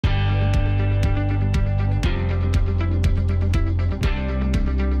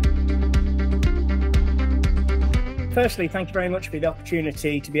Firstly, thank you very much for the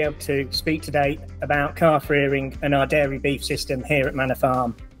opportunity to be able to speak today about calf rearing and our dairy beef system here at Manor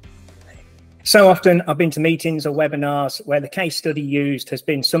Farm. So often I've been to meetings or webinars where the case study used has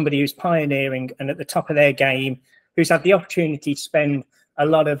been somebody who's pioneering and at the top of their game, who's had the opportunity to spend a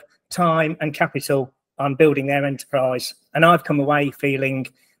lot of time and capital on building their enterprise. And I've come away feeling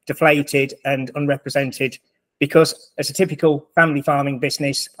deflated and unrepresented because as a typical family farming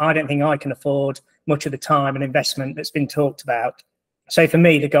business, I don't think I can afford much of the time and investment that's been talked about. So for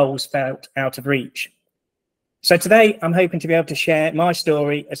me, the goals felt out of reach. So today I'm hoping to be able to share my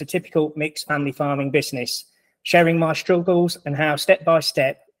story as a typical mixed family farming business, sharing my struggles and how step by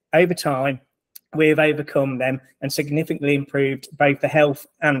step over time we have overcome them and significantly improved both the health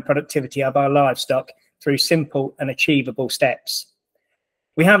and productivity of our livestock through simple and achievable steps.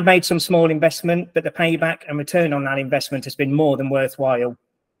 We have made some small investment, but the payback and return on that investment has been more than worthwhile.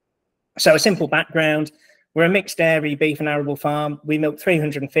 So a simple background, we're a mixed dairy, beef and arable farm. We milk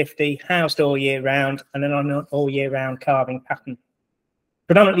 350, housed all year round and on an all year round calving pattern.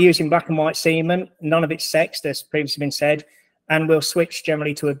 Predominantly using black and white semen, none of it's sexed as previously been said, and we'll switch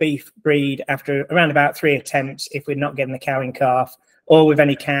generally to a beef breed after around about 3 attempts if we're not getting the cowing calf or with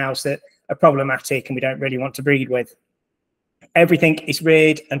any cows that are problematic and we don't really want to breed with. Everything is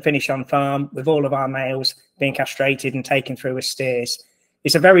reared and finished on farm with all of our males being castrated and taken through as steers.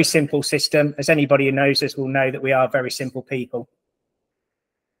 It's a very simple system. As anybody who knows us will know that we are very simple people.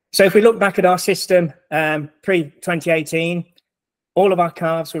 So if we look back at our system pre-2018, all of our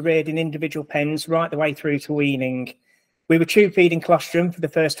calves were reared in individual pens right the way through to weaning. We were tube feeding colostrum for the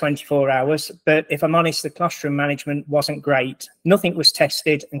first 24 hours, but if I'm honest, the colostrum management wasn't great. Nothing was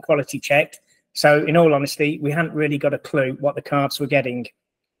tested and quality checked. So in all honesty, we hadn't really got a clue what the calves were getting.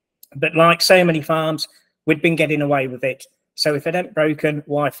 But like so many farms, we'd been getting away with it. So if it ain't broken,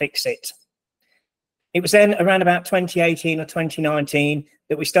 why fix it? It was then around about 2018 or 2019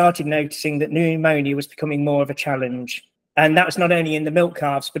 that we started noticing that pneumonia was becoming more of a challenge. And that was not only in the milk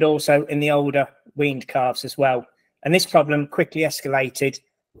calves, but also in the older weaned calves as well. And this problem quickly escalated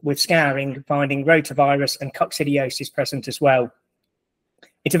with scouring, finding rotavirus and coccidiosis present as well.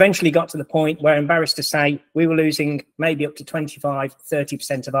 It eventually got to the point where, embarrassed to say, we were losing maybe up to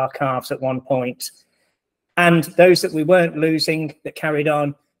 25–30% of our calves at one point. And those that we weren't losing that carried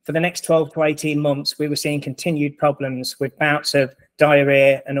on for the next 12 to 18 months, we were seeing continued problems with bouts of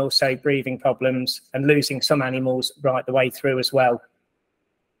diarrhea and also breathing problems and losing some animals right the way through as well.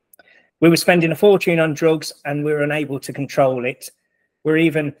 We were spending a fortune on drugs and we were unable to control it. We're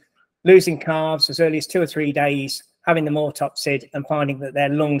even losing calves as early as 2 or 3 days, having them autopsied and finding that their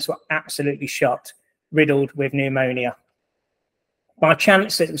lungs were absolutely shot, riddled with pneumonia. By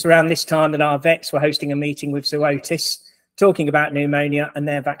chance, it was around this time that our vets were hosting a meeting with Zootis, talking about pneumonia and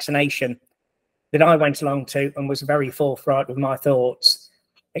their vaccination, that I went along to and was very forthright with my thoughts,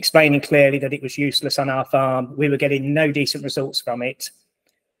 explaining clearly that it was useless on our farm. We were getting no decent results from it.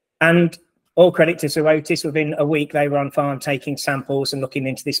 And all credit to Zootis, within a week they were on farm taking samples and looking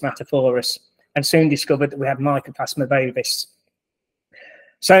into this matter for us, and soon discovered that we had Mycoplasma bovis.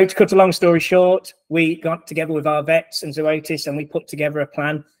 So to cut a long story short, we got together with our vets and Zootis and we put together a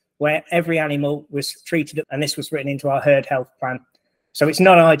plan where every animal was treated, and this was written into our herd health plan. So it's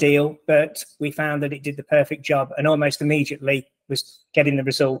not ideal, but we found that it did the perfect job and almost immediately was getting the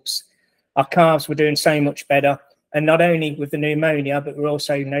results. Our calves were doing so much better, and not only with the pneumonia, but we're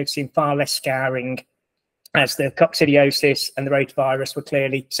also noticing far less scouring, as the coccidiosis and the rotavirus were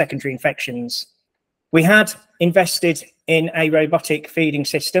clearly secondary infections. We had invested in a robotic feeding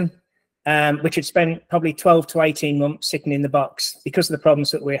system, which had spent probably 12 to 18 months sitting in the box. Because of the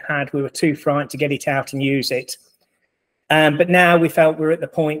problems that we had, we were too frightened to get it out and use it. But now we felt we were at the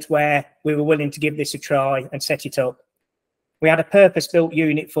point where we were willing to give this a try and set it up. We had a purpose-built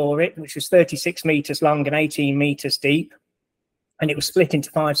unit for it, which was 36 meters long and 18 meters deep, and it was split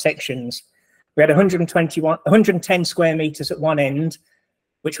into 5 sections. We had 110 square meters at one end,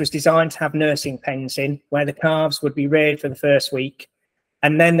 which was designed to have nursing pens in, where the calves would be reared for the first week,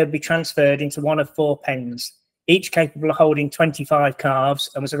 and then they'd be transferred into one of 4 pens, each capable of holding 25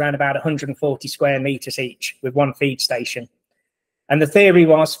 calves, and was around about 140 square meters each, with 1 feed station. And the theory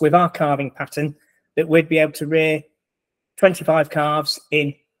was, with our calving pattern, that we'd be able to rear 25 calves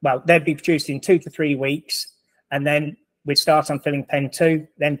in, well, they'd be produced in 2 to 3 weeks, and then we'd start on filling pen 2,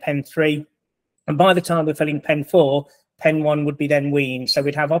 then pen 3, and by the time we're filling pen 4, pen 1 would be then weaned. So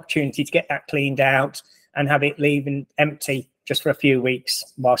we'd have opportunity to get that cleaned out and have it leaving empty just for a few weeks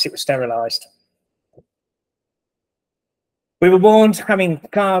whilst it was sterilised. We were warned having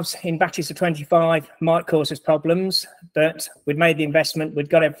calves in batches of 25 might cause us problems, but we'd made the investment, we'd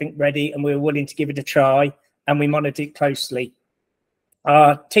got everything ready, and we were willing to give it a try. and we monitored it closely.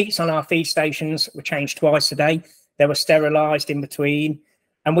 Our teats on our feed stations were changed twice a day. They were sterilised in between,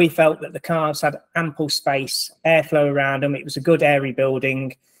 and we felt that the calves had ample space, airflow around them. It was a good airy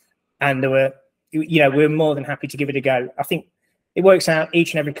building, and there were, we were more than happy to give it a go. I think it works out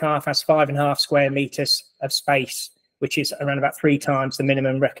each and every calf has 5.5 square metres of space, which is around about 3 times the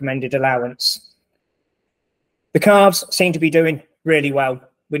minimum recommended allowance. The calves seem to be doing really well.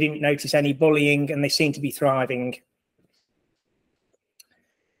 We didn't notice any bullying, and they seem to be thriving.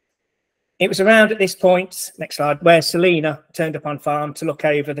 It was around at this point, next slide, where Selina turned up on farm to look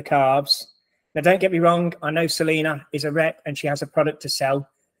over the calves. Now, don't get me wrong, I know Selina is a rep and she has a product to sell,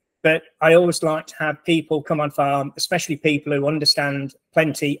 but I always like to have people come on farm, especially people who understand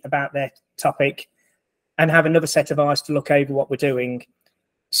plenty about their topic, and have another set of eyes to look over what we're doing.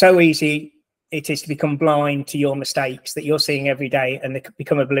 So easy it is to become blind to your mistakes that you're seeing every day, and they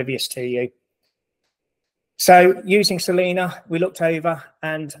become oblivious to you. So using Selina, we looked over,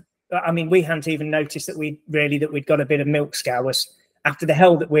 and I mean, we hadn't even noticed that we'd got a bit of milk scours. After the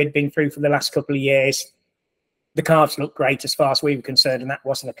hell that we'd been through for the last couple of years, the calves looked great as far as we were concerned, and that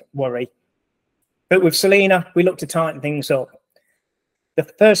wasn't a worry. But with Selina, we looked to tighten things up. The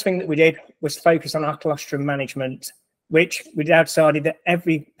first thing that we did was focus on our colostrum management, which we decided that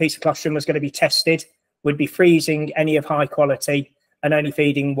every piece of colostrum was going to be tested. We'd be freezing any of high quality and only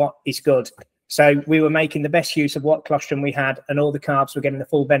feeding what is good. So we were making the best use of what colostrum we had, and all the calves were getting the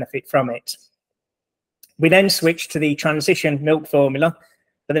full benefit from it. We then switched to the transition milk formula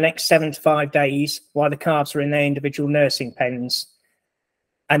for the next 7 to 5 days while the calves were in their individual nursing pens.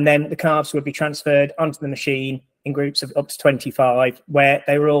 And then the calves would be transferred onto the machine in groups of up to 25, where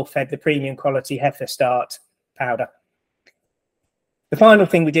they were all fed the premium quality heifer start powder. The final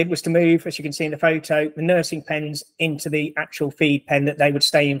thing we did was to move, as you can see in the photo, the nursing pens into the actual feed pen that they would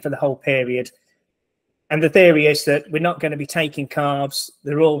stay in for the whole period. And the theory is that we're not going to be taking calves,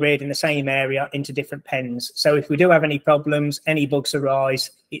 they're all reared in the same area, into different pens. So if we do have any problems, any bugs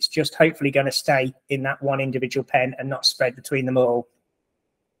arise, it's just hopefully going to stay in that one individual pen and not spread between them all.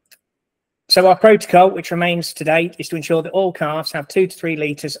 So our protocol, which remains to date, is to ensure that all calves have 2 to 3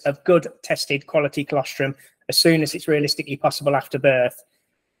 litres of good tested quality colostrum as soon as it's realistically possible after birth.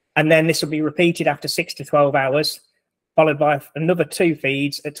 And then this will be repeated after 6 to 12 hours, followed by another 2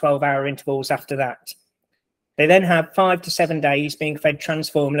 feeds at 12-hour intervals after that. They then have 5 to 7 days being fed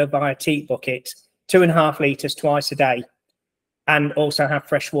transformula via teat bucket, 2.5 litres twice a day, and also have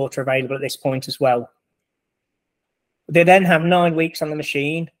fresh water available at this point as well. They then have 9 weeks on the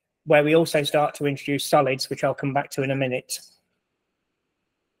machine, where we also start to introduce solids, which I'll come back to in a minute.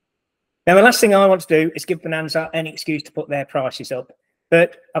 Now, the last thing I want to do is give Bonanza any excuse to put their prices up.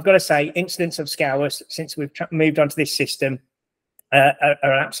 But I've got to say, incidents of scours since we've moved on to this system are an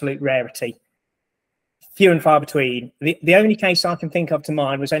absolute rarity. Few and far between. The only case I can think of to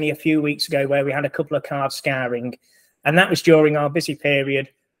mind was only a few weeks ago, where we had a couple of calves scouring. And that was during our busy period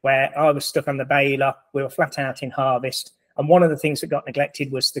where I was stuck on the baler. We were flat out in harvest. And one of the things that got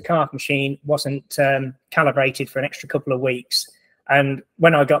neglected was the calf machine wasn't calibrated for an extra couple of weeks. And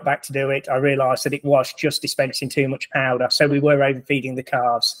when I got back to do it, I realised that it was just dispensing too much powder. So we were overfeeding the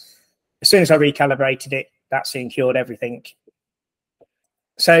calves. As soon as I recalibrated it, that soon cured everything.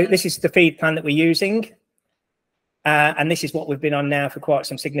 So this is the feed plan that we're using. And this is what we've been on now for quite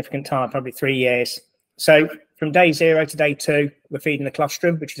some significant time, probably 3 years. So from day 0 to day 2, we're feeding the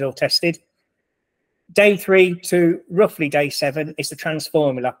colostrum, which is all tested. Day 3 to roughly day 7 is the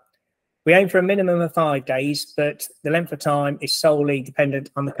transformula. We aim for a minimum of 5 days, but the length of time is solely dependent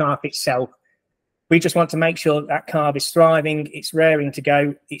on the calf itself. We just want to make sure that calf is thriving, it's raring to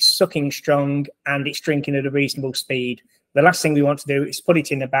go, it's sucking strong, and it's drinking at a reasonable speed. The last thing we want to do is put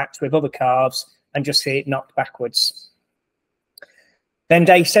it in the batch with other calves and just see it knocked backwards. Then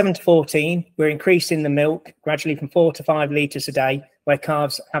day 7 to 14, we're increasing the milk gradually from 4 to 5 litres a day, where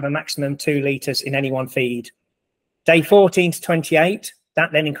calves have a maximum 2 litres in any one feed. Day 14 to 28,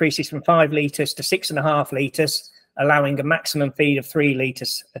 that then increases from 5 litres to 6.5 litres, allowing a maximum feed of 3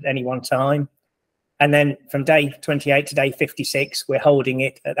 litres at any one time. And then from day 28 to day 56, we're holding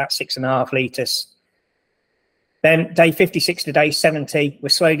it at that 6.5 litres. Then day 56 to day 70, we're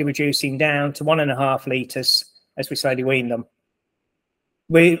slowly reducing down to 1.5 litres as we slowly wean them.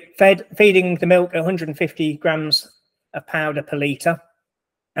 We're feeding the milk 150 grams of powder per litre,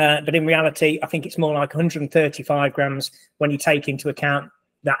 but in reality, I think it's more like 135 grams when you take into account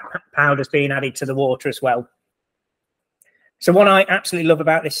that powder's being added to the water as well. So what I absolutely love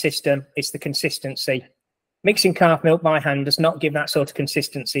about this system is the consistency. Mixing calf milk by hand does not give that sort of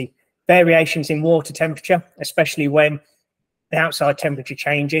consistency. Variations in water temperature, especially when the outside temperature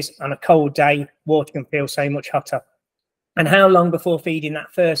changes. On a cold day, water can feel so much hotter. And how long before feeding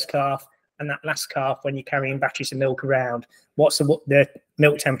that first calf and that last calf when you're carrying batches of milk around? What's the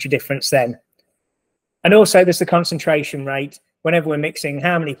milk temperature difference then? And also there's the concentration rate. Whenever we're mixing,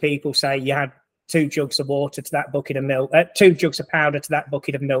 how many people say you had 2 jugs of water to that bucket of milk, 2 jugs of powder to that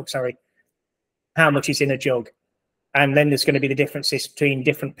bucket of milk, sorry. How much is in a jug? And then there's going to be the differences between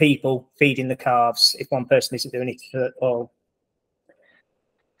different people feeding the calves if one person isn't doing it at all.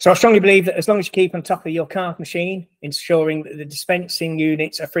 So I strongly believe that as long as you keep on top of your calf machine, ensuring that the dispensing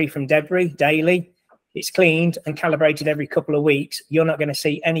units are free from debris daily, it's cleaned and calibrated every couple of weeks, you're not going to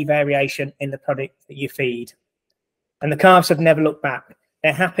see any variation in the product that you feed. And the calves have never looked back.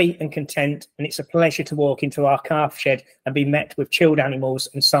 They're happy and content, and it's a pleasure to walk into our calf shed and be met with chilled animals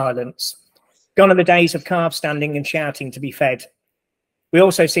and silence. Gone are the days of calves standing and shouting to be fed. We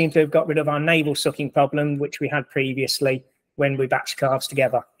also seem to have got rid of our navel sucking problem, which we had previously when we batch calves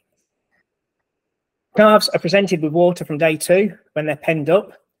together. Calves are presented with water from day 2 when they're penned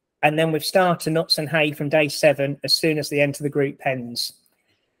up, and then with starter nuts and hay from day 7 as soon as they enter the group pens.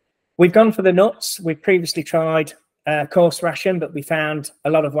 We've gone for the nuts. We've previously tried coarse ration, but we found a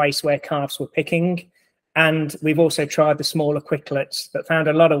lot of waste where calves were picking. And we've also tried the smaller quicklets, but found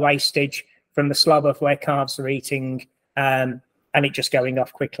a lot of wastage from the slob of where calves are eating and it just going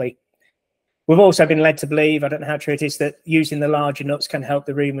off quickly. We've also been led to believe, I don't know how true it is, that using the larger nuts can help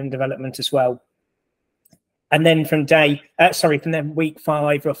the rumen development as well. And then from week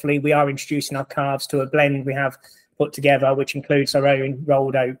 5, roughly, we are introducing our calves to a blend we have put together, which includes our own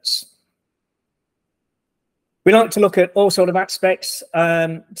rolled oats. We like to look at all sort of aspects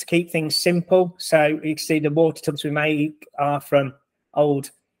to keep things simple. So you can see the water tubs we make are from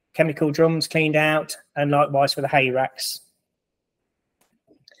old chemical drums cleaned out, and likewise for the hay racks.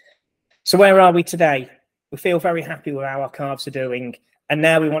 So where are we today? We feel very happy with how our calves are doing. And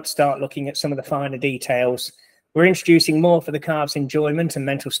now we want to start looking at some of the finer details. We're introducing more for the calves' enjoyment and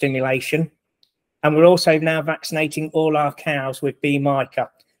mental stimulation. And we're also now vaccinating all our cows with B mica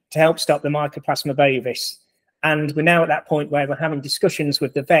to help stop the Mycoplasma bovis. And we're now at that point where we're having discussions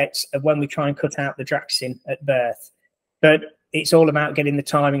with the vets of when we try and cut out the draxin at birth. But it's all about getting the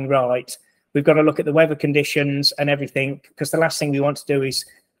timing right. We've got to look at the weather conditions and everything, because the last thing we want to do is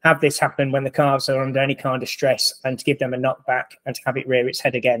have this happen when the calves are under any kind of stress, and to give them a knockback and to have it rear its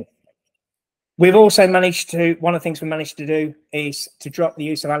head again. We've also managed to, one of the things we managed to do is to drop the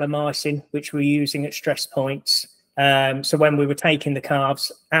use of Alleomycin, which we're using at stress points. So when we were taking the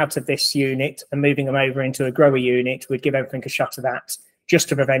calves out of this unit and moving them over into a grower unit, we'd give everything a shot of that just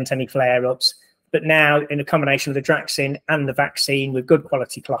to prevent any flare-ups. But now, in a combination of the draxin and the vaccine with good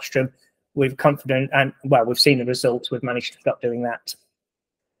quality colostrum, we're confident, and well, we've seen the results, we've managed to stop doing that.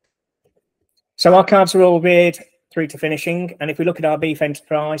 So our calves are all reared through to finishing. And if we look at our beef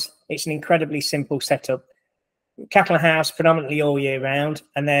enterprise, it's an incredibly simple setup. Cattle are housed predominantly all year round,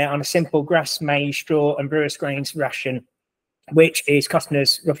 and they're on a simple grass, maize, straw and brewer's grains ration, which is costing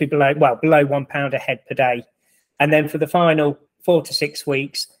us roughly below £1 a head per day. And then for the final 4 to 6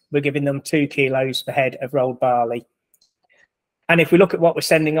 weeks, we're giving them 2 kilos per head of rolled barley. And if we look at what we're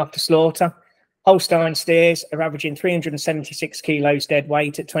sending off to slaughter, Holstein steers are averaging 376 kilos dead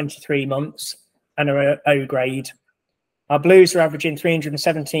weight at 23 months and are O grade. Our blues are averaging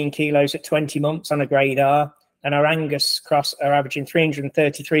 317 kilos at 20 months on a grade R, and our Angus cross are averaging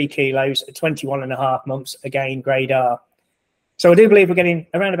 333 kilos at 21.5 months, again grade R. So I do believe we're getting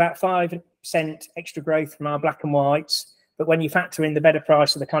around about 5% extra growth from our black and whites, but when you factor in the better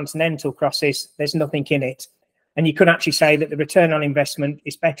price of the continental crosses, there's nothing in it. And you could actually say that the return on investment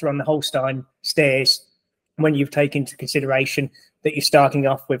is better on the Holstein steers when you've taken into consideration that you're starting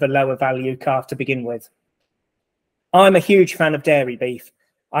off with a lower value calf to begin with. I'm a huge fan of dairy beef.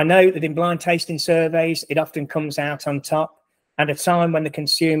 I know that in blind tasting surveys, it often comes out on top. At a time when the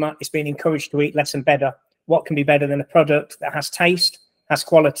consumer is being encouraged to eat less and better, what can be better than a product that has taste, has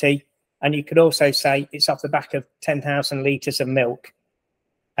quality, and you could also say it's off the back of 10,000 litres of milk.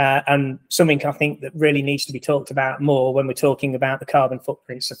 And something I think that really needs to be talked about more when we're talking about the carbon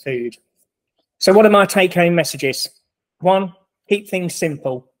footprints of food. So what are my take-home messages? 1, keep things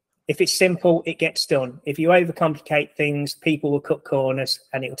simple. If it's simple, it gets done. If you overcomplicate things, people will cut corners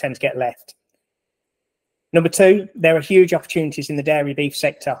and it will tend to get left. Number 2, there are huge opportunities in the dairy beef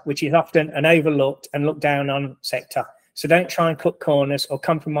sector, which is often an overlooked and looked down on sector. So don't try and cut corners or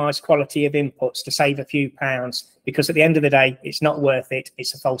compromise quality of inputs to save a few pounds, because at the end of the day, it's not worth it.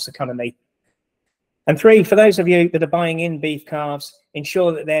 It's a false economy. And 3, for those of you that are buying in beef calves,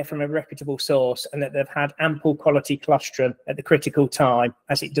 ensure that they're from a reputable source and that they've had ample quality colostrum at the critical time,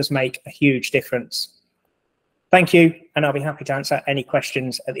 as it does make a huge difference. Thank you, and I'll be happy to answer any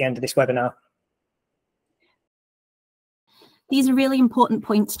questions at the end of this webinar. These are really important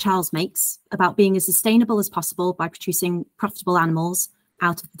points Charles makes about being as sustainable as possible by producing profitable animals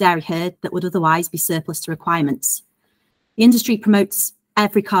out of the dairy herd that would otherwise be surplus to requirements. The industry promotes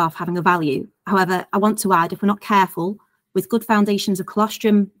every calf having a value. However, I want to add, if we're not careful, with good foundations of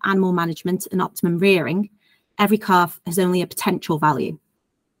colostrum, animal management and optimum rearing, every calf has only a potential value.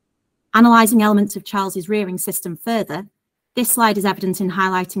 Analysing elements of Charles's rearing system further, this slide is evident in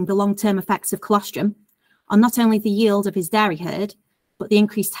highlighting the long-term effects of colostrum on not only the yield of his dairy herd, but the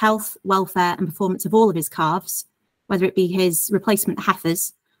increased health, welfare and performance of all of his calves, whether it be his replacement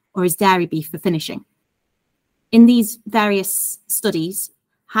heifers or his dairy beef for finishing. In these various studies,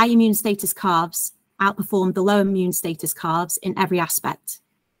 high immune status calves outperformed the low immune status calves in every aspect.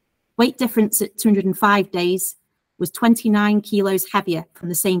 Weight difference at 205 days was 29 kilos heavier from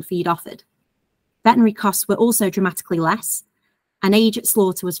the same feed offered. Veterinary costs were also dramatically less, and age at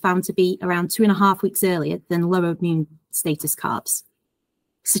slaughter was found to be around 2.5 weeks earlier than lower immune status calves.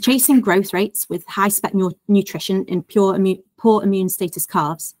 So chasing growth rates with high-spec nutrition in poor immune status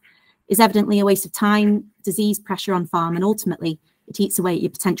calves is evidently a waste of time, disease pressure on farm, and ultimately it eats away at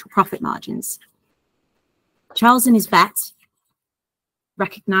your potential profit margins. Charles and his vet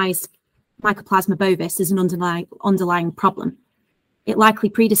recognised Mycoplasma bovis as an underlying problem. It likely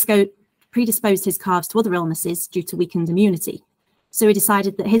predisposed his calves to other illnesses due to weakened immunity. So he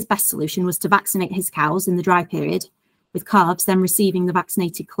decided that his best solution was to vaccinate his cows in the dry period, with calves then receiving the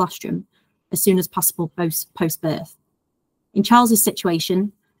vaccinated colostrum as soon as possible post-birth. In Charles's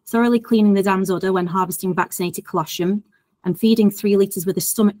situation, thoroughly cleaning the dam's udder when harvesting vaccinated colostrum and feeding 3 litres with a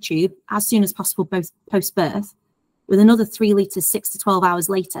stomach tube as soon as possible post-birth, with another 3 litres 6 to 12 hours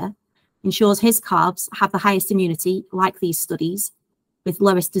later, ensures his calves have the highest immunity, like these studies, with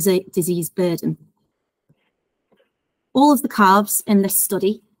lowest disease burden. All of the calves in this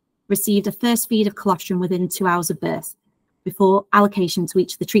study received a first feed of colostrum within 2 hours of birth, before allocation to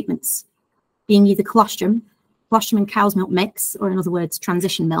each of the treatments, being either colostrum and cow's milk mix, or in other words,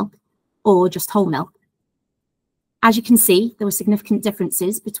 transition milk, or just whole milk. As you can see, there were significant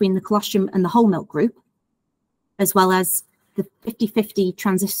differences between the colostrum and the whole milk group, as well as the 50-50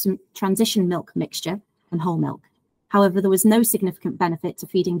 transition milk mixture and whole milk. However, there was no significant benefit to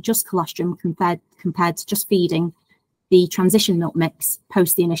feeding just colostrum compared to just feeding the transition milk mix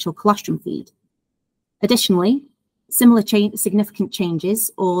post the initial colostrum feed. Additionally, similar significant changes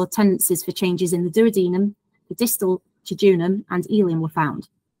or tendencies for changes in the duodenum, the distal jejunum and ileum were found.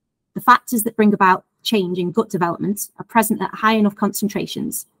 The factors that bring about change in gut development are present at high enough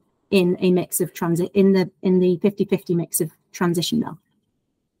concentrations in a mix of in the 50-50 mix of transition milk.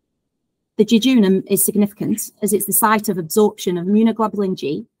 The jejunum is significant as it's the site of absorption of immunoglobulin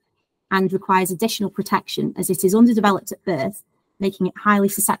G and requires additional protection as it is underdeveloped at birth, making it highly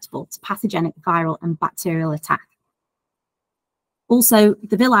susceptible to pathogenic viral and bacterial attack. Also,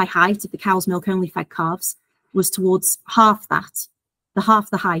 the villi height of the cow's milk only fed calves was towards half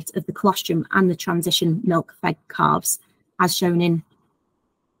the height of the colostrum and the transition milk fed calves, as shown in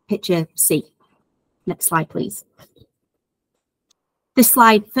picture C. Next slide, please. This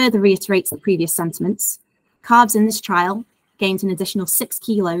slide further reiterates the previous sentiments. Calves in this trial gained an additional 6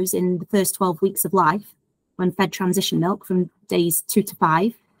 kilos in the first 12 weeks of life when fed transition milk from days 2 to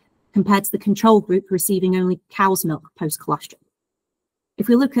 5, compared to the control group receiving only cow's milk post-colostrum. If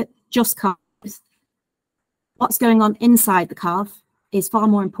we look at just calves, what's going on inside the calf is far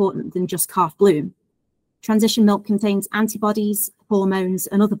more important than just calf bloom. Transition milk contains antibodies, hormones,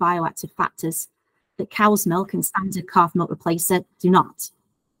 and other bioactive factors that cow's milk and standard calf milk replacer do not.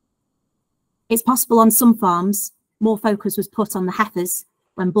 It's possible on some farms, more focus was put on the heifers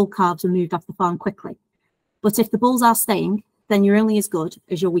when bull calves were moved off the farm quickly. But if the bulls are staying, then you're only as good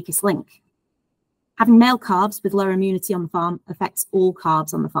as your weakest link. Having male calves with lower immunity on the farm affects all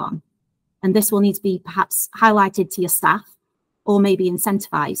calves on the farm. And this will need to be perhaps highlighted to your staff or maybe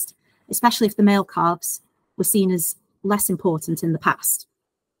incentivized, especially if the male calves were seen as less important in the past.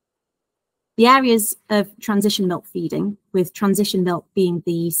 The areas of transition milk feeding, with transition milk being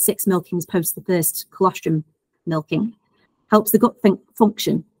the 6 milkings post the first colostrum milking, helps the gut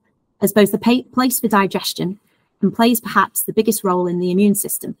function as both a place for digestion and plays perhaps the biggest role in the immune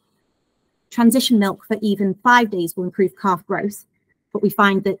system. Transition milk for even 5 days will improve calf growth, but we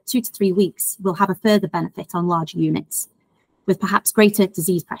find that 2 to 3 weeks will have a further benefit on larger units, with perhaps greater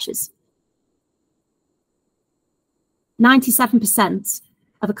disease pressures. 97%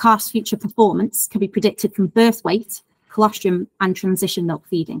 of a calf's future performance can be predicted from birth weight, colostrum and transition milk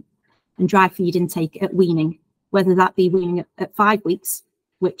feeding, and dry feed intake at weaning, whether that be weaning at 5 weeks,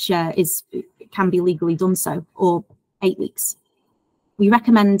 which is can be legally done so, or 8 weeks. We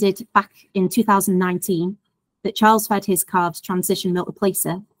recommended back in 2019 that Charles fed his calves transition milk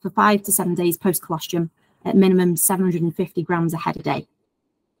replacer for 5 to 7 days post-colostrum at minimum 750 grams a head a day.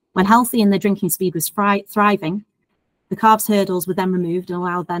 When healthy and their drinking speed was thriving, the calves' hurdles were then removed and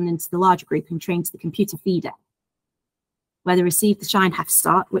allowed then into the larger group and trained to the computer feeder, where they received the Shine Heft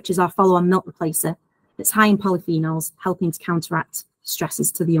Start, which is our follow-on milk replacer that's high in polyphenols, helping to counteract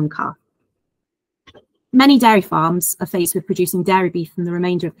stresses to the young calf. Many dairy farms are faced with producing dairy beef from the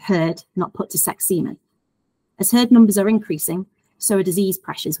remainder of the herd not put to sex semen. As herd numbers are increasing, so are disease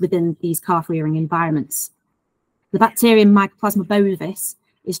pressures within these calf rearing environments. The bacterium Mycoplasma bovis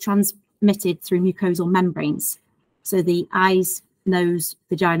is transmitted through mucosal membranes, so the eyes, nose,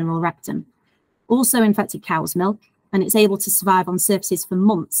 vagina or rectum. Also infected cow's milk, and it's able to survive on surfaces for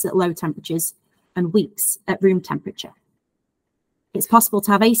months at low temperatures and weeks at room temperature. It's possible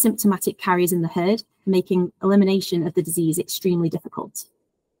to have asymptomatic carriers in the herd, making elimination of the disease extremely difficult.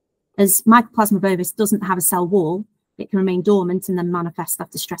 As Mycoplasma bovis doesn't have a cell wall, it can remain dormant and then manifest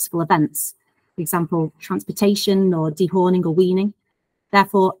after stressful events, for example, transportation or dehorning or weaning.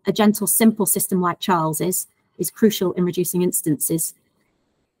 Therefore, a gentle, simple system like Charles's is crucial in reducing instances.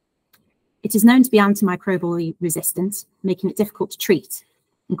 It is known to be antimicrobially resistant, making it difficult to treat,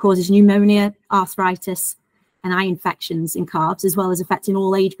 and causes pneumonia, arthritis, and eye infections in calves, as well as affecting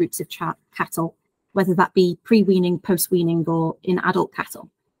all age groups of cattle, whether that be pre-weaning, post-weaning, or in adult cattle.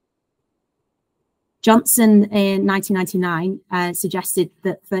 Johnson in 1999 suggested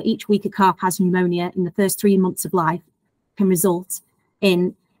that for each week a calf has pneumonia in the first 3 months of life can result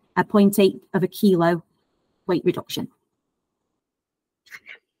in a 0.8 of a kilo weight reduction.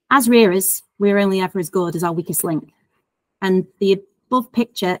 As rearers, we're only ever as good as our weakest link, and the above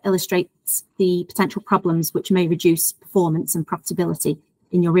picture illustrates the potential problems which may reduce performance and profitability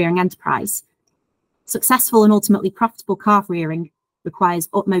in your rearing enterprise. Successful and ultimately profitable calf rearing requires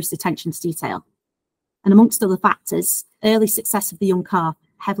utmost attention to detail. And amongst other factors, early success of the young calf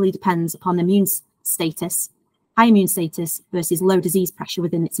heavily depends upon immune status, high immune status versus low disease pressure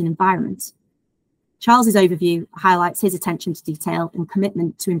within its environment. Charles's overview highlights his attention to detail and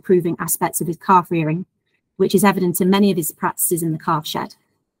commitment to improving aspects of his calf rearing, which is evident in many of his practices in the calf shed.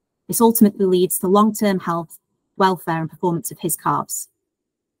 This ultimately leads to long-term health, welfare and performance of his calves.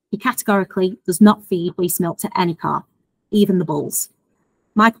 He categorically does not feed waste milk to any calf, even the bulls.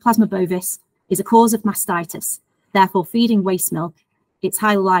 Mycoplasma bovis is a cause of mastitis. Therefore, feeding waste milk, it's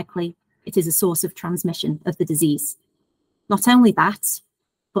highly likely it is a source of transmission of the disease. Not only that,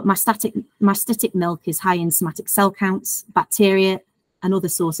 but mastitic milk is high in somatic cell counts, bacteria, and other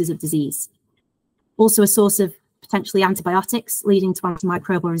sources of disease. Also a source of potentially antibiotics, leading to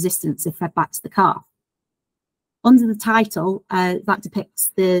antimicrobial resistance if fed back to the calf. Under the title, that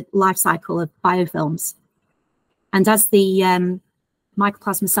depicts the life cycle of biofilms. And as the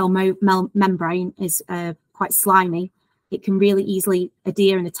mycoplasma cell membrane is quite slimy, it can really easily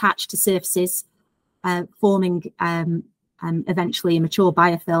adhere and attach to surfaces, forming eventually a mature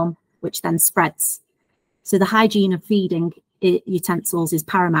biofilm, which then spreads. So the hygiene of feeding utensils is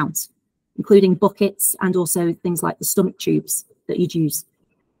paramount, including buckets and also things like the stomach tubes that you'd use.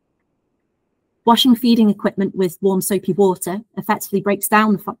 Washing feeding equipment with warm soapy water effectively breaks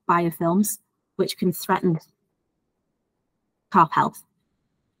down the biofilms, which can threaten calf health.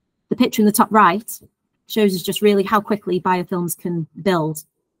 The picture in the top right shows us just really how quickly biofilms can build.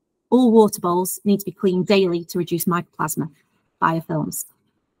 All water bowls need to be cleaned daily to reduce mycoplasma biofilms.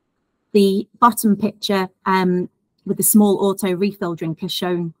 The bottom picture with the small auto refill drinker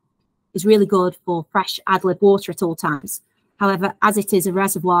shown is really good for fresh ad-lib water at all times. However, as it is a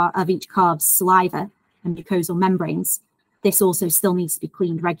reservoir of each calf's saliva and mucosal membranes, this also still needs to be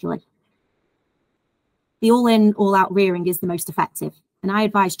cleaned regularly. The all-in, all-out rearing is the most effective, and I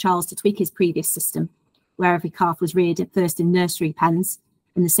advised Charles to tweak his previous system, where every calf was reared at first in nursery pens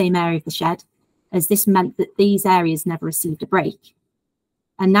in the same area of the shed, as this meant that these areas never received a break.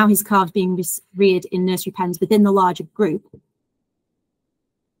 And now his calves being reared in nursery pens within the larger group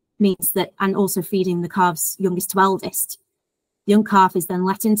means that, and also feeding the calves youngest to eldest, the young calf is then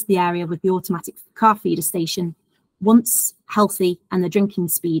let into the area with the automatic calf feeder station once healthy and the drinking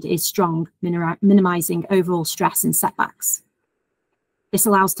speed is strong, minimizing overall stress and setbacks. This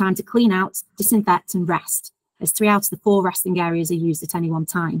allows time to clean out, disinfect and rest, as 3 out of the 4 resting areas are used at any one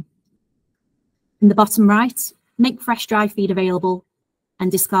time. In the bottom right, make fresh dry feed available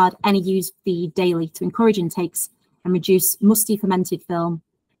and discard any used feed daily to encourage intakes and reduce musty fermented film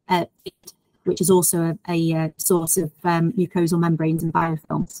feed, which is also a source of mucosal membranes and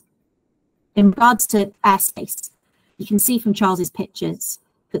biofilms. In regards to airspace, you can see from Charles's pictures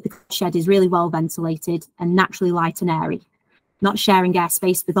that the shed is really well ventilated and naturally light and airy, not sharing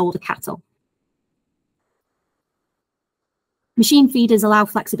airspace with older cattle. Machine feeders allow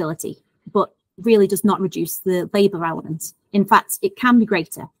flexibility, but really does not reduce the labour element. In fact, it can be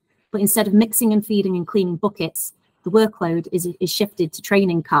greater, but instead of mixing and feeding and cleaning buckets, the workload is shifted to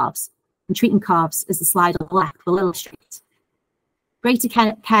training calves and treating calves, as the slide on the left will illustrate. Greater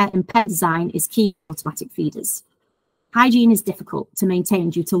care and pen design is key to automatic feeders. Hygiene is difficult to maintain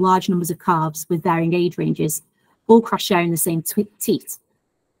due to large numbers of calves with varying age ranges, all cross-sharing the same teat.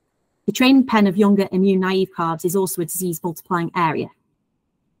 The training pen of younger immune-naive calves is also a disease-multiplying area.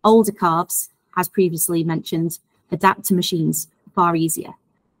 Older calves, as previously mentioned, adapt to machines far easier.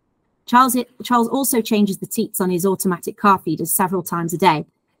 Charles also changes the teats on his automatic calf feeders several times a day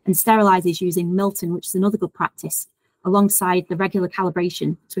and sterilises using Milton, which is another good practice, alongside the regular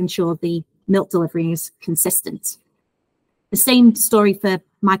calibration to ensure the milk delivery is consistent. The same story for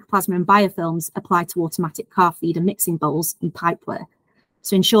mycoplasma and biofilms apply to automatic calf feeder mixing bowls and pipeware.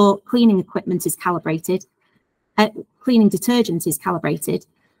 To ensure cleaning equipment is calibrated, cleaning detergent is calibrated,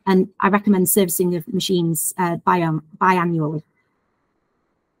 and I recommend servicing of machines biannually.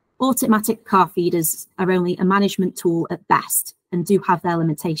 Automatic calf feeders are only a management tool at best and do have their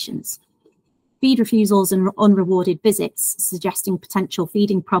limitations. Feed refusals and unrewarded visits, suggesting potential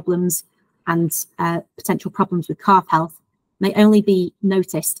feeding problems and potential problems with calf health, may only be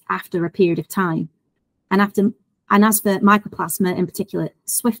noticed after a period of time. And as for mycoplasma in particular,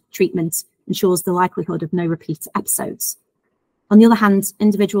 swift treatment ensures the likelihood of no repeat episodes. On the other hand,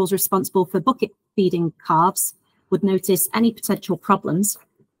 individuals responsible for bucket feeding calves would notice any potential problems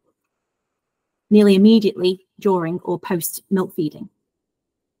nearly immediately during or post milk feeding.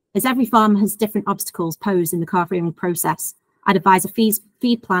 As every farm has different obstacles posed in the calf rearing process, I'd advise a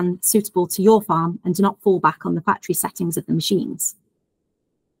feed plan suitable to your farm and do not fall back on the factory settings of the machines.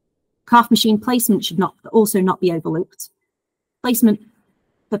 Calf machine placement should also not be overlooked. Placement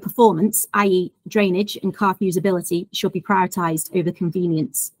for performance, i.e. drainage and calf usability, should be prioritised over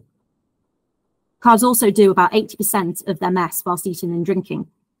convenience. Calves also do about 80% of their mess whilst eating and drinking,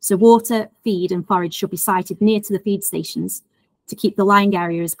 so water, feed and forage should be sited near to the feed stations to keep the lying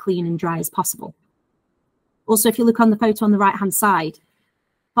area as clean and dry as possible. Also, if you look on the photo on the right-hand side,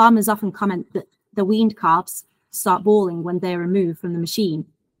 farmers often comment that the weaned calves start bawling when they are removed from the machine,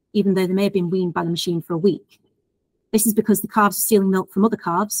 even though they may have been weaned by the machine for a week. This is because the calves are stealing milk from other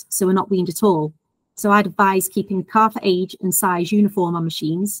calves, so are not weaned at all. So I'd advise keeping calf age and size uniform on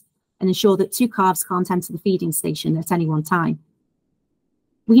machines and ensure that 2 calves can't enter the feeding station at any one time.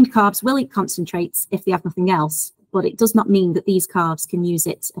 Weaned calves will eat concentrates if they have nothing else, but it does not mean that these calves can use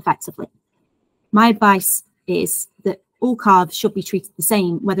it effectively. My advice is that all calves should be treated the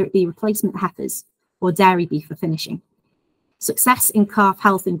same, whether it be replacement heifers or dairy beef for finishing. Success in calf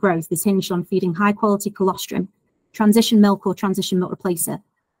health and growth is hinged on feeding high-quality colostrum, transition milk or transition milk replacer,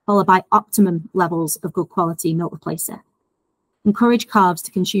 followed by optimum levels of good quality milk replacer. Encourage calves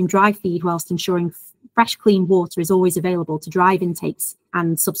to consume dry feed whilst ensuring fresh, clean water is always available to drive intakes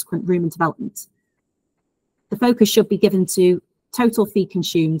and subsequent rumen development. The focus should be given to total feed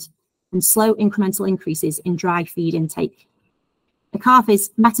consumed and slow incremental increases in dry feed intake. A calf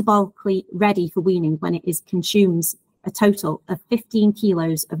is metabolically ready for weaning when it consumes a total of 15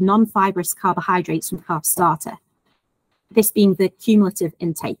 kilos of non-fibrous carbohydrates from calf starter, this being the cumulative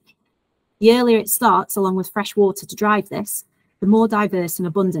intake. The earlier it starts, along with fresh water to drive this, the more diverse and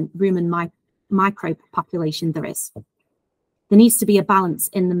abundant rumen microbe population there is. There needs to be a balance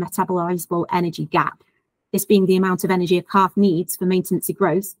in the metabolizable energy gap, this being the amount of energy a calf needs for maintenance of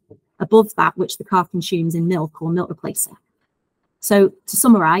growth above that which the calf consumes in milk or milk replacer. So to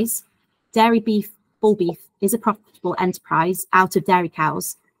summarise, dairy beef, bull beef is a profitable enterprise out of dairy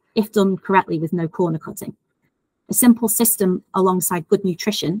cows if done correctly with no corner cutting. A simple system alongside good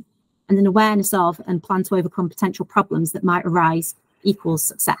nutrition and an awareness of and plan to overcome potential problems that might arise equals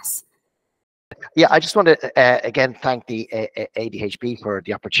success. Yeah, I just want to again thank the ADHB for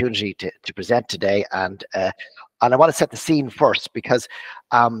the opportunity to present today, and I want to set the scene first because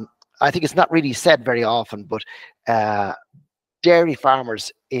I think it's not really said very often, but dairy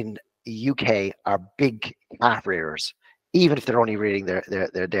farmers in the UK are big calf rearers, even if they're only rearing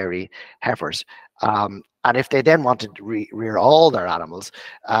their dairy heifers. And if they then wanted to rear all their animals,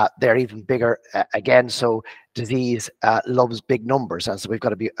 they're even bigger again. So disease loves big numbers, and so we've got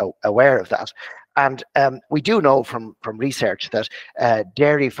to be aware of that. And we do know from research that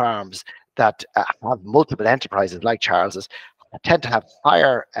dairy farms that have multiple enterprises like Charles's tend to have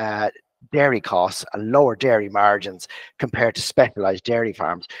higher dairy costs and lower dairy margins compared to specialized dairy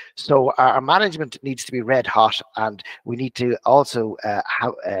farms. So our management needs to be red hot, and we need to also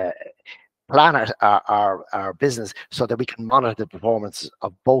plan our business so that we can monitor the performance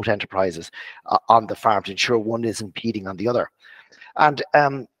of both enterprises on the farm to ensure one is impeding on the other. And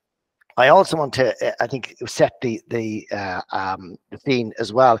I also want to, I think, set the scene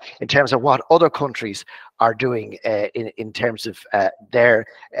as well in terms of what other countries are doing in terms of their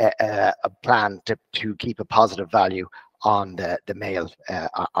plan to keep a positive value on the male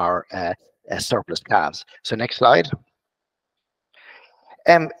or surplus calves. So next slide.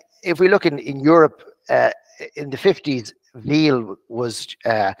 If we look in Europe, in the 50s, veal was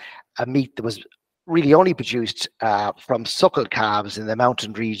a meat that was really only produced from suckled calves in the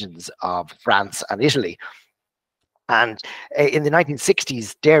mountain regions of France and Italy. And in the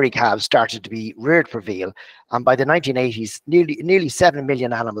 1960s, dairy calves started to be reared for veal. And by the 1980s, nearly 7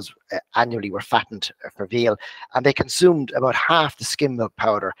 million animals annually were fattened for veal. And they consumed about half the skim milk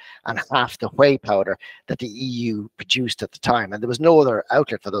powder and half the whey powder that the EU produced at the time. And there was no other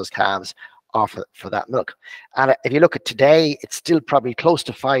outlet for those calves or for that milk. And if you look at today, it's still probably close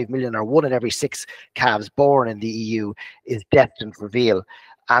to 5 million, or 1 in every 6 calves born in the EU is destined for veal.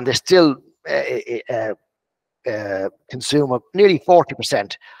 And there's still consume of nearly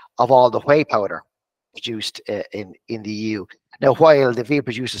 40% of all the whey powder produced in the EU. Now, while the veal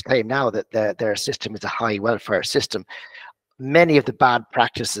producers claim now that their system is a high welfare system, many of the bad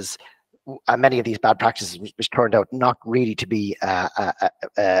practices, many of these bad practices which turned out not really to be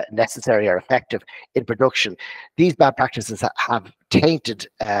necessary or effective in production, these bad practices have tainted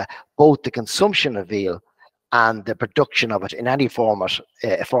both the consumption of veal and the production of it in any format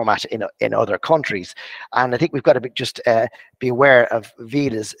in other countries. And I think we've got to be aware of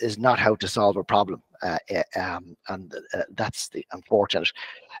veal is not how to solve a problem, and that's the unfortunate.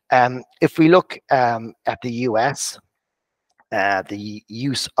 If we look at the US, the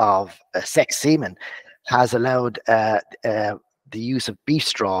use of sex semen has allowed the use of beef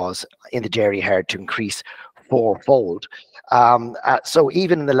straws in the dairy herd to increase 4-fold. So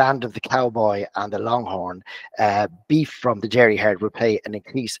even in the land of the cowboy and the longhorn, beef from the dairy herd will play an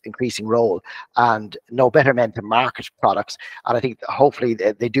increasing role, and no better men to market products. And I think hopefully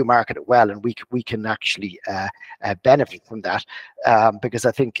they do market it well, and we can actually benefit from that, because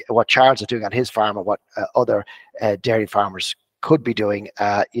I think what Charles is doing on his farm and what other dairy farmers could be doing,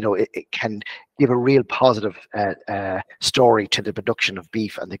 it can give a real positive story to the production of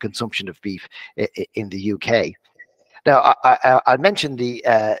beef and the consumption of beef in the UK. Now, I mentioned the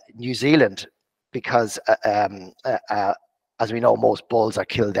New Zealand because, as we know, most bulls are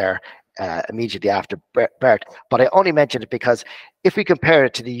killed there immediately after birth. But I only mentioned it because if we compare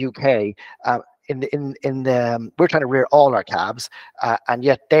it to the UK, we're trying to rear all our calves, and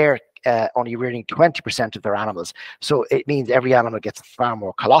yet they're only rearing 20% of their animals. So it means every animal gets far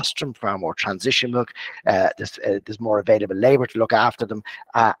more colostrum, far more transition milk. There's more available labor to look after them,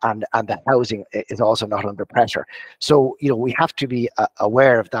 and the housing is also not under pressure. So we have to be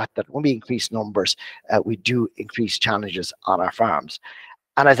aware of that when we increase numbers, we do increase challenges on our farms.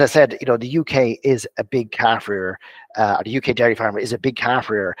 And as I said, the UK is a big calf rearer. The UK dairy farmer is a big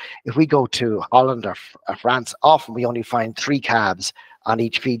calf rearer. If we go to Holland or France, often we only find 3 calves on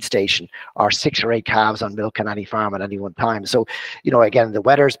each feed station, or 6 or 8 calves on milk on any farm at any one time. So, again, the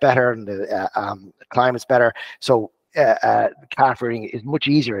weather's better and the climate's better. So calf rearing is much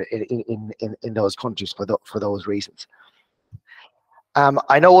easier in those countries for those reasons.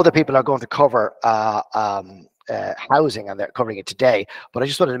 I know other people are going to cover housing, and they're covering it today, but I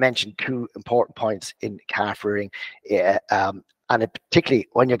just wanted to mention 2 important points in calf rearing. And particularly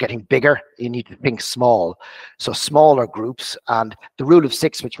when you're getting bigger, you need to think small. So smaller groups, and the rule of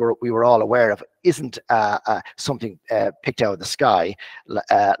 6, which we were all aware of, isn't something picked out of the sky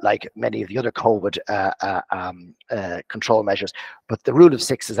like many of the other COVID control measures. But the rule of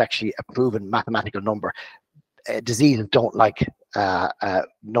 6 is actually a proven mathematical number. Diseases don't like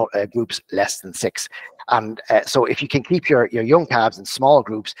groups less than 6. And so if you can keep your young calves in small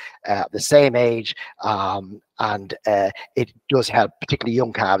groups the same age, and it does help, particularly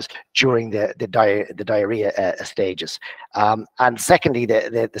young calves, during the diarrhea stages. And secondly,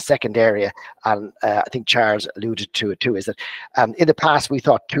 the second area, and I think Charles alluded to it too, is that in the past we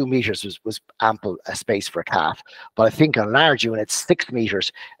thought 2 meters was ample space for a calf, but I think on large units 6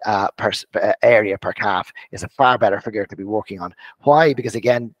 meters per area per calf is a far better figure to be working on. Why? Because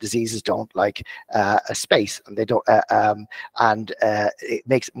again, diseases don't like a space, and they don't, and it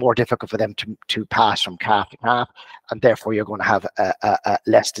makes it more difficult for them to pass from calf to calf, and therefore you're going to have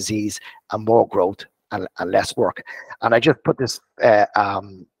less disease and more growth and less work. And I just put this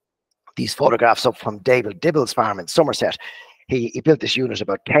these photographs up from David Dibble's farm in Somerset. He built this unit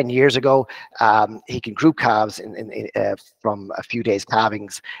about 10 years ago. He can group calves from a few days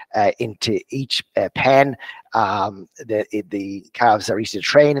calvings into each pen. The calves are easy to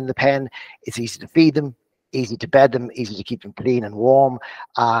train in the pen. It's easy to feed them, easy to bed them, easy to keep them clean and warm,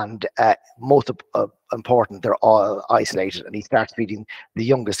 and most important, they're all isolated. And he starts feeding the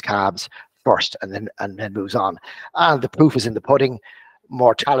youngest calves first, and then moves on. And the proof is in the pudding.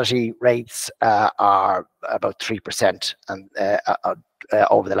 Mortality rates are about 3% and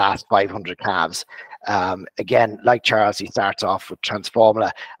over the last 500 calves. Again, like Charles, he starts off with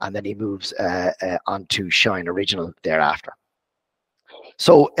Transformula and then he moves on to Shine Original thereafter.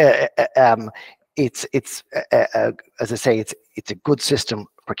 So it's as I say, it's a good system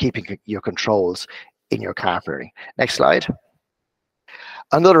for keeping your controls in your calf rearing. Next slide.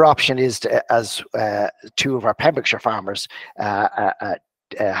 Another option is to, as two of our Pembrokeshire farmers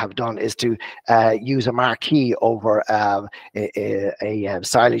have done, is to use a marquee over a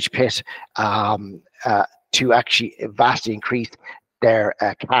silage pit to actually vastly increase their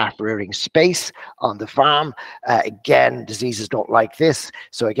calf rearing space on the farm. Again, diseases don't like this,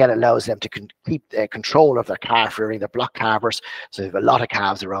 so again it allows them to keep control of their calf rearing, their block calvers, so they have a lot of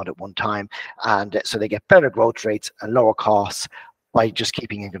calves around at one time, and so they get better growth rates and lower costs by just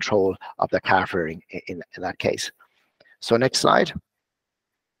keeping in control of their calf rearing in that case. So next slide.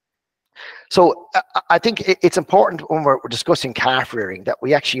 So I think it's important when we're discussing calf rearing that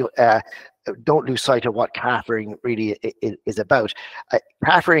we actually don't lose sight of what calf rearing really is about.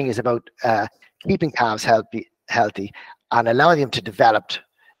 Calf rearing is about keeping calves healthy and allowing them to develop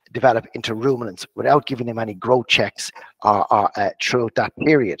into ruminants without giving them any growth checks throughout that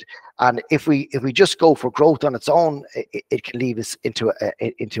period. And if we just go for growth on its own, it can leave us into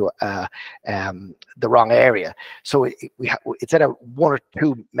the wrong area. So instead of one or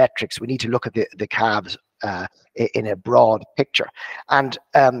two metrics, we need to look at the calves in a broad picture. And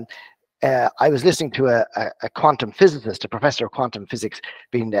I was listening to a quantum physicist, a professor of quantum physics,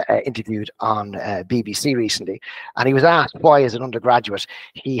 being interviewed on BBC recently, and he was asked why, as an undergraduate,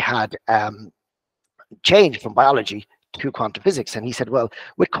 he had changed from biology to quantum physics. And he said, well,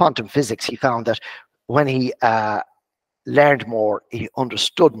 with quantum physics, he found that when he learned more, he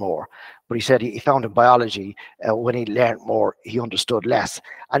understood more. But he said he found in biology, when he learned more, he understood less.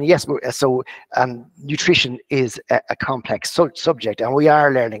 And yes, so nutrition is a complex subject, and we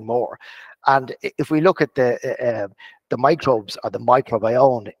are learning more. And if we look at the microbes or the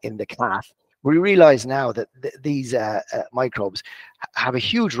microbiome in the calf, we realize now that these microbes have a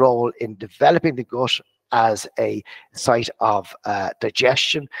huge role in developing the gut as a site of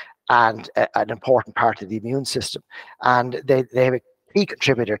digestion and an important part of the immune system. And they have a key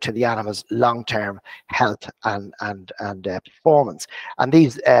contributor to the animal's long-term health and performance. And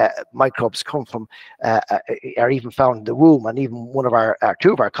these microbes come from, are even found in the womb. And even one of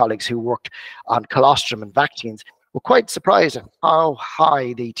two of our colleagues who worked on colostrum and vaccines were quite surprised at how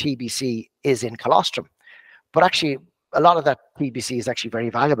high the TBC is in colostrum. But actually, a lot of that TBC is actually very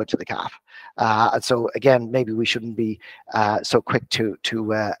valuable to the calf. And so again, maybe we shouldn't be so quick to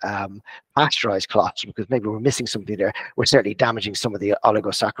pasteurize colostrum, because maybe we're missing something there. We're certainly damaging some of the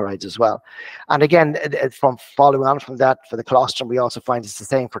oligosaccharides as well. And again, from following on from that, for the colostrum, we also find it's the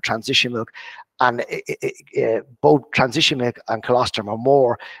same for transition milk. And both transition milk and colostrum are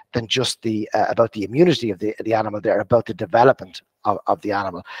more than just about the immunity of the animal. They're about the development of the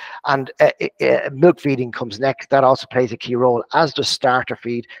animal. And milk feeding comes next. That also plays a key role, as does starter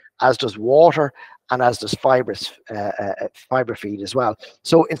feed, as does water, and as does fiber feed as well.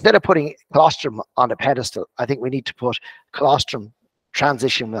 So instead of putting colostrum on a pedestal, I think we need to put colostrum,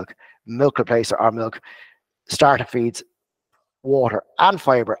 transition milk, milk replacer or milk, starter feeds, water and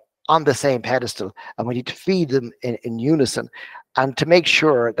fiber on the same pedestal, and we need to feed them in unison, and to make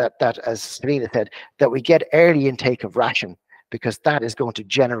sure that as Selina said, that we get early intake of ration, because that is going to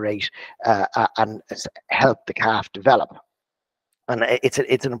generate and help the calf develop. And it's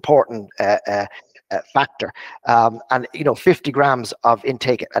an important factor. And 50 grams of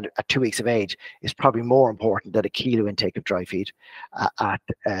intake at 2 weeks of age is probably more important than a kilo intake of dry feed at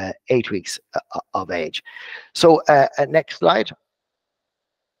 8 weeks of age. So next slide.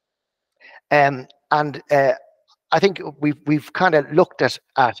 I think we've kind of looked at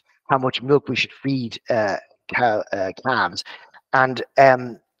how much milk we should feed calves, and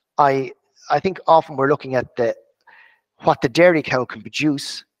I think often we're looking at what the dairy cow can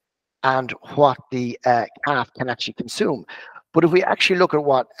produce and what the calf can actually consume. But if we actually look at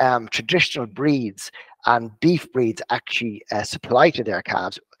what traditional breeds and beef breeds actually supply to their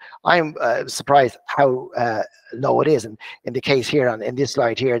calves, I'm surprised how low it is. And in the case here, in this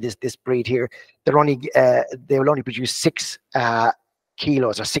slide here, this breed here, they will only produce 6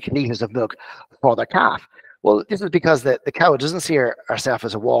 kilos or 6 liters of milk for their calf. Well, this is because the cow doesn't see herself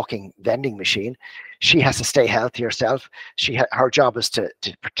as a walking vending machine. She has to stay healthy herself. Her job is to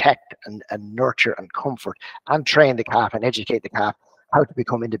protect and nurture and comfort and train the calf and educate the calf how to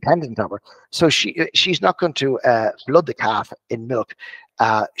become independent of her. So she's not going to flood the calf in milk.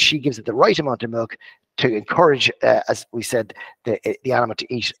 She gives it the right amount of milk to encourage, as we said, the animal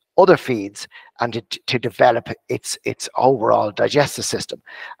to eat other feeds and to develop its overall digestive system.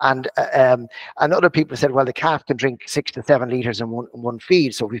 And other people said, well, the calf can drink 6 to 7 liters in one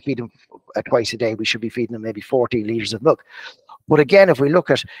feed. So if we feed them twice a day, we should be feeding them maybe 14 liters of milk. But again, if we look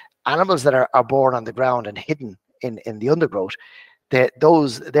at animals that are born on the ground and hidden in the undergrowth, their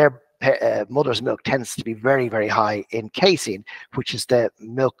mother's milk tends to be very, very high in casein, which is the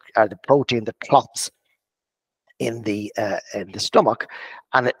milk or the protein that clots in the stomach,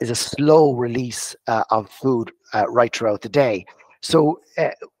 and it is a slow release of food right throughout the day. So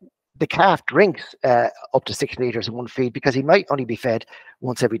the calf drinks up to 6 liters in one feed because he might only be fed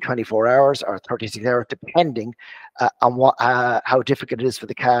once every 24 hours or 36 hours, depending on how difficult it is for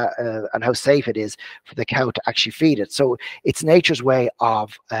the cow and how safe it is for the cow to actually feed it. So it's nature's way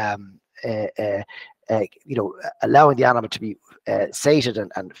of allowing the animal to be sated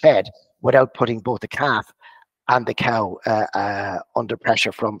and fed without putting both the calf and the cow under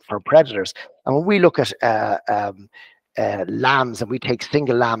pressure from predators. And when we look at lambs and we take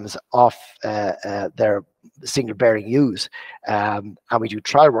single lambs off their single bearing ewes and we do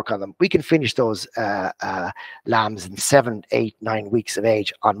trial work on them, we can finish those lambs in 7, 8, 9 weeks of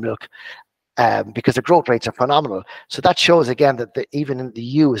age on milk because the growth rates are phenomenal. So that shows again that even the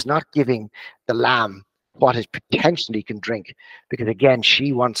ewe is not giving the lamb what it potentially can drink, because again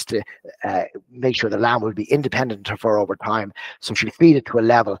she wants to make sure the lamb will be independent of her over time, so she'll feed it to a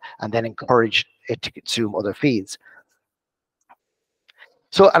level and then encourage it to consume other feeds.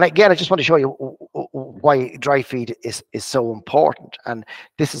 So, and again, I just want to show you why dry feed is so important. And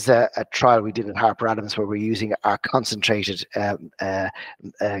this is a trial we did at Harper Adams where we're using our concentrated calf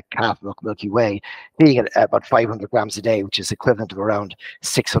milk, Milky Way, feeding it about 500 grams a day, which is equivalent of around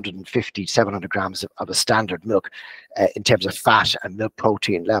 650, 700 grams of a standard milk in terms of fat and milk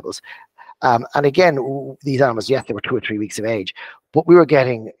protein levels. And again, these animals, yes, they were 2 or 3 weeks of age, but we were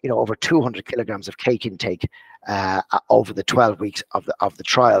getting, over 200 kilograms of cake intake over the 12 weeks of the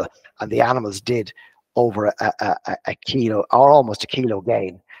trial, and the animals did over a kilo or almost a kilo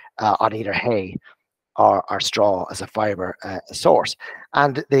gain on either hay or straw as a fiber source.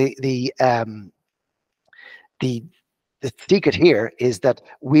 And the secret here is that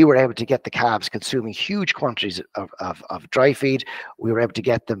we were able to get the calves consuming huge quantities of dry feed. We were able to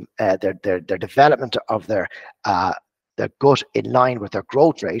get them their development of their gut in line with their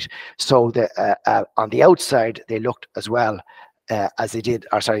growth rate. So on the outside they looked as well as they did,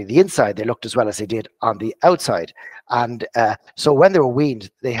 or sorry, the inside they looked as well as they did on the outside. And so when they were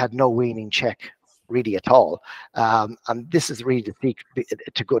weaned, they had no weaning check really at all. And this is really the secret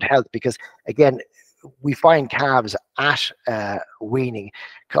to good health, because again, we find calves at weaning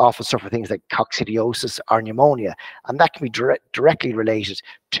can often suffer things like coccidiosis or pneumonia, and that can be directly related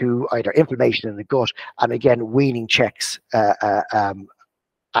to either inflammation in the gut and again weaning checks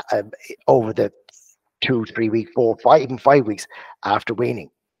over the 2, 3 week, 4, 5, even 5 weeks after weaning.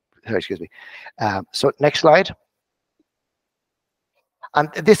 Excuse me. So next slide. And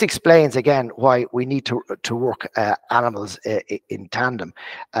this explains again why we need to work animals in tandem.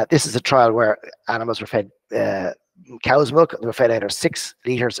 This is a trial where animals were fed cow's milk. They were fed either 6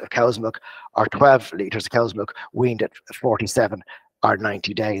 liters of cow's milk or 12 liters of cow's milk, weaned at 47 or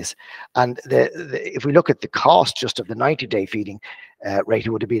 90 days. And if we look at the cost just of the 90-day feeding rate, it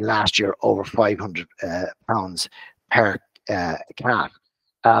would have been last year over £500 per calf.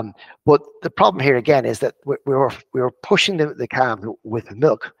 But the problem here again is that we were pushing the calf with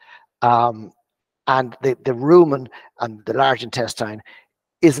milk, and the rumen and the large intestine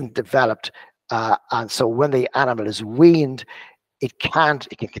isn't developed, and so when the animal is weaned, it can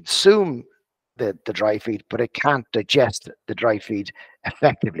consume the dry feed, but it can't digest the dry feed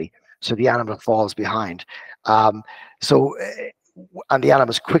effectively, so the animal falls behind. And the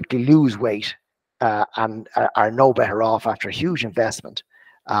animals quickly lose weight and are no better off after a huge investment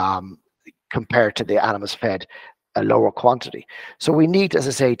compared to the animals fed a lower quantity. So we need, as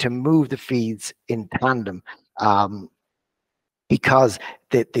I say, to move the feeds in tandem because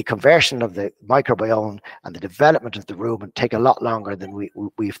the conversion of the microbiome and the development of the rumen take a lot longer than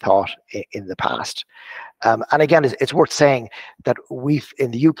we've thought in the past. And again, it's worth saying that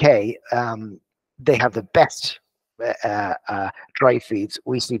in the UK, they have the best dry feeds.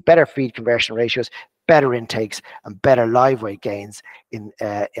 We see better feed conversion ratios, better intakes, and better live weight gains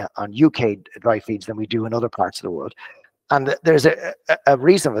on UK dry feeds than we do in other parts of the world. And there's a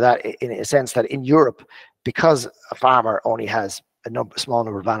reason for that, in a sense that in Europe, because a farmer only has a small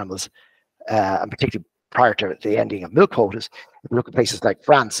number of animals, and particularly prior to the ending of milk quotas, if you look at places like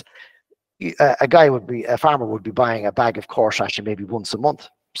France, a farmer would be buying a bag of coarse ration maybe once a month.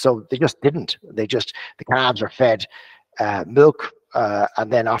 So they just didn't. The calves are fed milk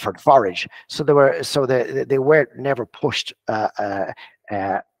and then offered forage. So they were never pushed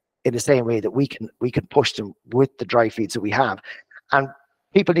in the same way that we can push them with the dry feeds that we have. And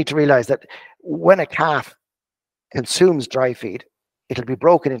people need to realize that when a calf consumes dry feed, it'll be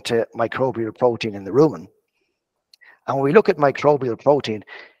broken into microbial protein in the rumen. And when we look at microbial protein,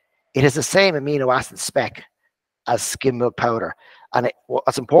 it has the same amino acid spec as skim milk powder. And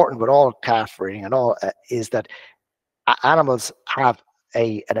what's important with all calf breeding and all is that animals have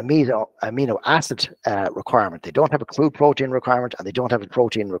an amino acid requirement. They don't have a crude protein requirement, and they don't have a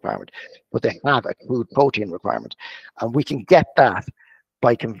protein requirement, but they have a crude protein requirement. And we can get that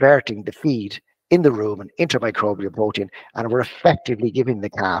by converting the feed in the rumen into microbial protein, and we're effectively giving the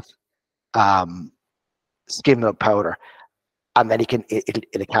calf skim milk powder, and then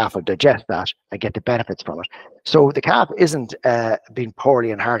the calf will digest that and get the benefits from it. So the calf isn't being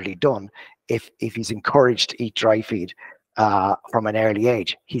poorly and hardly done if he's encouraged to eat dry feed from an early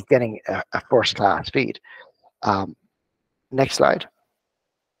age. He's getting a first-class feed. Next slide.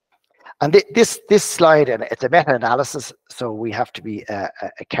 And this slide, and it's a meta-analysis, so we have to be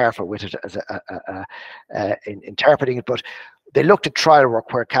careful with it as in interpreting it. But they looked at trial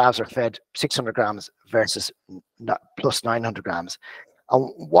work where calves are fed 600 grams versus plus 900 grams.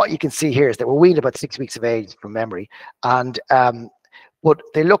 And what you can see here is that we're weaned about 6 weeks of age from memory. And but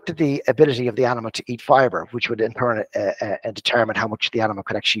they looked at the ability of the animal to eat fiber, which would in turn determine how much the animal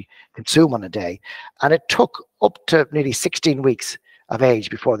could actually consume on a day. And it took up to nearly 16 weeks of age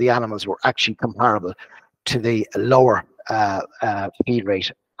before the animals were actually comparable to the lower feed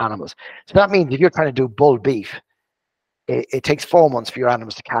rate animals. So that means if you're trying to do bull beef, it takes 4 months for your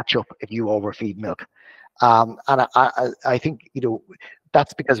animals to catch up if you overfeed milk. And I think, you know,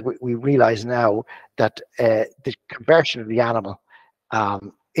 that's because we realize now that the conversion of the animal,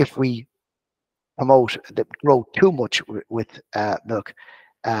 if we promote the grow too much with milk,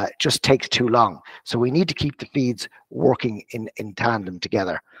 just takes too long. So we need to keep the feeds working in tandem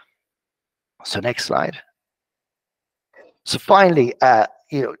together. So next slide. So finally,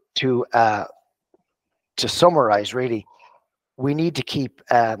 you know, to summarize, really, we need to keep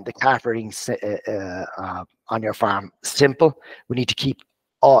the calf breeding on your farm simple. We need to keep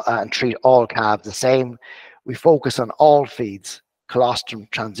and treat all calves the same. We focus on all feeds: colostrum,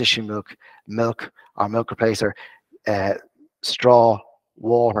 transition milk, our milk replacer, straw,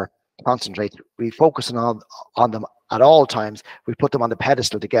 water, concentrate. We focus on them at all times. We put them on the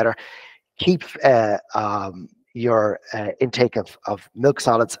pedestal together. Keep your intake of milk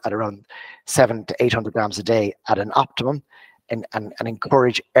solids at around 700 to 800 grams a day at an optimum, and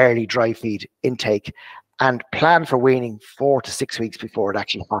encourage early dry feed intake, and plan for weaning 4 to 6 weeks before it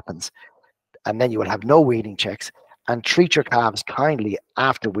actually happens. And then you will have no weaning checks, and treat your calves kindly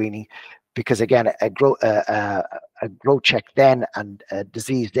after weaning, because again, a growth check then and a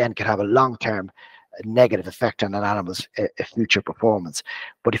disease then can have a long-term negative effect on an animal's future performance.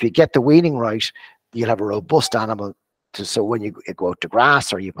 But if you get the weaning right, you'll have a robust animal. So when you go out to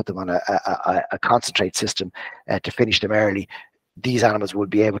grass or you put them on a concentrate system to finish them early, these animals will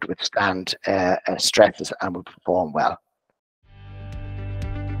be able to withstand stresses and will perform well.